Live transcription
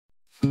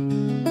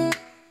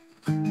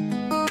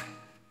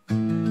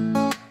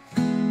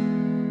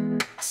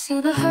See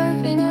the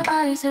hurt in your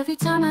eyes every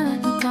time I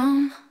let you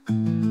down.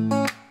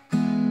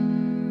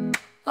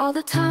 All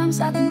the times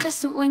I've been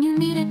distant when you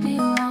needed me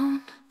around.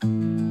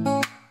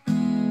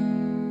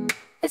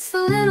 It's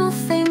the little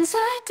things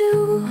I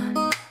do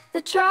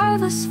that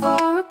drive us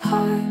far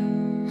apart,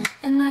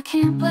 and I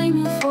can't blame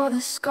you for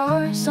the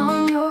scars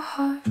on your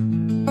heart.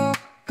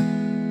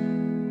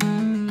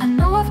 I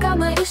know I've got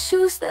my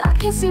issues that I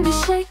can't seem to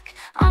shake.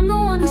 I'm the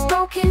one who's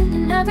broken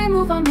in every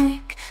move I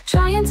make,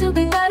 trying to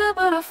be better,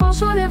 but I fall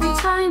short every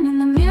time. In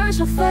the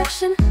mirror's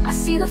reflection, I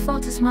see the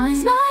fault is mine.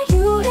 It's not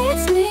you,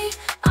 it's me,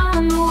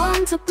 I'm the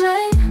one to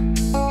blame.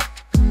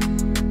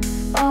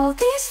 All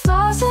these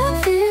flaws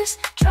and fears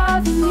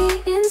driving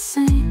me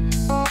insane.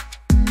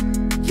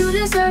 You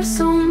deserve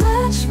so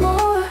much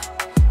more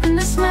than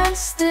this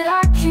mess that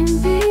I can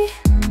be.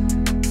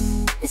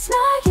 It's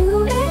not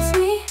you, it's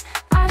me,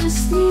 I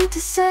just need to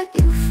set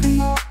you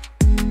free.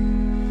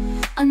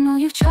 I know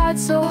you've tried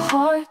so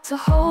hard to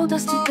hold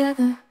us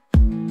together,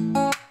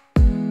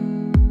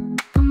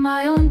 but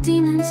my own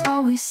demons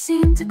always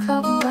seem to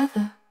cover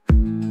weather.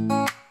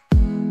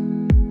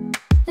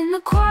 In the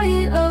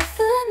quiet of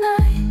the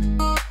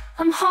night,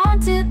 I'm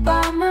haunted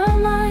by my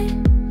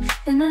mind,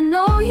 and I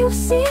know you've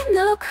seen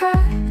the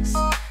cracks,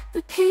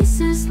 the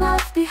pieces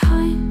left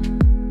behind.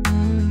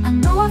 I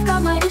know I've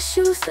got my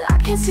issues that I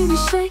can't seem to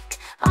shake.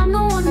 I'm the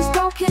one who's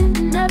broken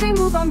in every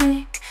move I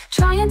make,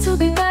 trying to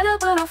be better,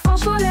 but I fall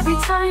short every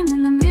time.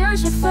 In the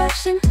mirror's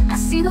reflection, I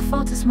see the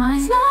fault is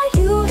mine. It's not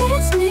you,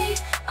 it's me,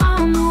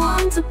 I'm the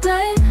one to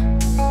blame.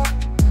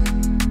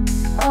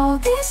 All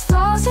these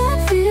flaws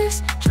and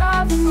fears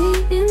driving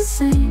me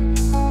insane.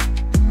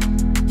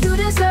 You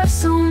deserve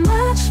so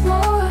much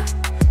more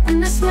than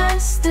this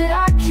mess that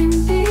I can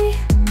be.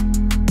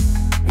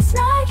 It's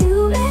not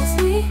you,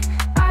 it's me,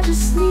 I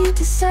just need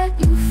to set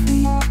you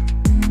free.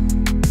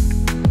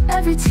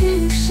 Every tear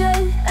you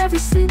shed, every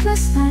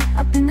sleepless night,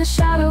 I've been the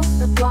shadow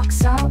that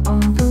blocks out all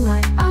the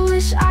light. I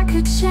wish I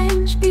could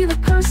change, be the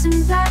person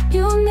that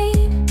you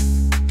need,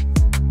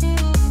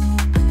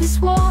 but this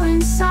war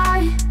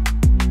inside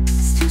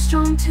is too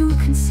strong to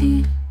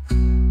concede.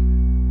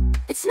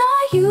 It's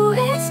not you,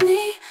 it's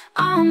me,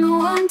 I'm the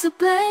one to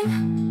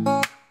blame.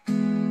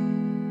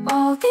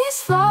 All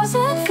these flaws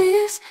and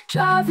fears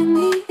driving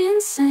me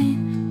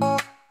insane.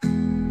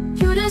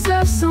 You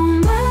deserve so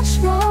much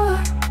more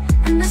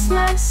than this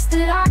mess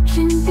that I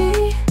can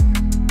be.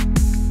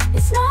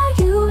 It's not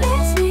you,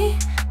 it's me,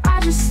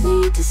 I just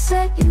need to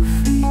set you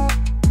free.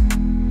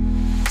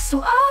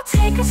 So I'll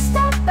take a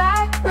step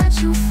back,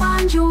 let you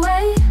find your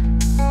way,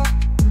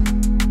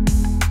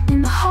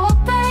 in the hope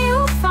that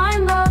you'll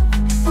find love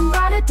and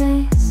brighter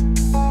days.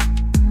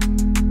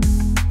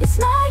 It's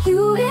not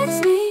you,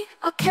 it's me,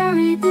 I'll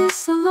carry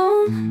this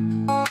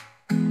alone.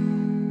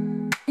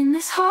 In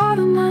this heart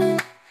of mine,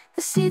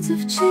 the seeds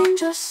of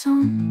change are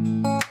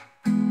sown.